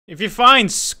If you find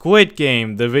Squid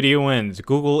Game, the video ends.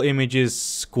 Google images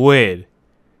squid.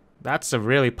 That's a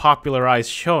really popularized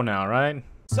show now, right?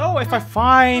 So if I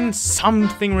find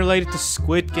something related to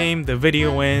Squid Game, the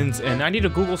video ends, and I need a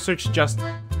Google search just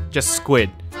squid.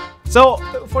 So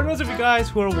for those of you guys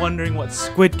who are wondering what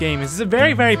Squid Game is, it's a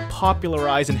very, very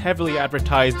popularized and heavily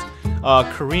advertised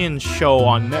Korean show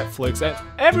on Netflix, and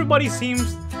everybody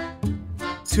seems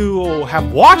to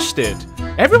have watched it.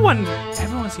 Everyone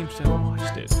seems to have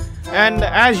watched it. And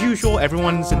as usual,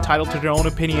 everyone's entitled to their own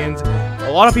opinions.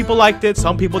 A lot of people liked it,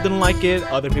 some people didn't like it,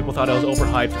 other people thought it was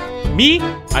overhyped. Me,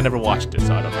 I never watched it,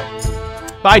 so I don't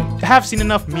know. But I have seen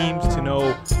enough memes to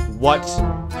know what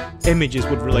images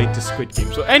would relate to Squid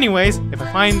Game. So anyways, if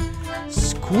I find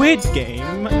Squid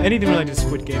Game, anything related to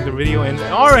Squid Game, the video ends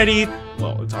already.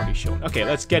 Well, it's already shown. Okay,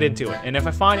 let's get into it. And if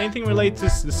I find anything related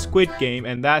to the Squid Game,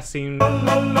 and that seems